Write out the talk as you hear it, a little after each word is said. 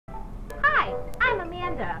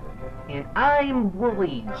Amanda. And I'm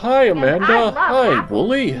Wooly. Hi, Amanda. Hi, apples.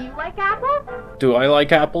 Wooly. Do you like apples? Do I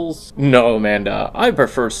like apples? No, Amanda. I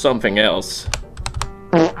prefer something else.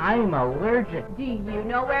 I'm allergic. Do you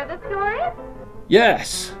know where the store is?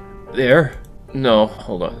 Yes. There. No,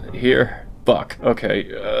 hold on. Here. Fuck.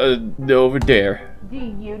 Okay. Over there. Do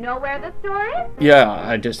you know where the store is? Yeah,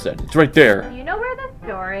 I just said it's right there. Do you know where the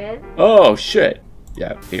store is? Oh, shit.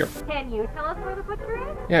 Yeah, here. Can you tell us where the butcher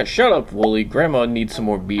is? Yeah, shut up, Wooly. Grandma needs some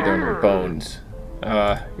more meat on her bones.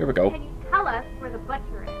 Here we go. Can you tell us where the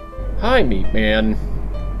butcher is? Hi, meat man.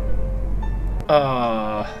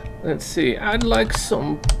 Let's see. I'd like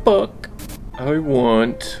some buck. I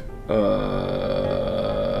want,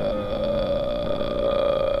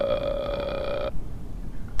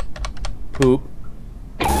 poop.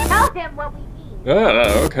 Tell him what we need.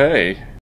 Okay.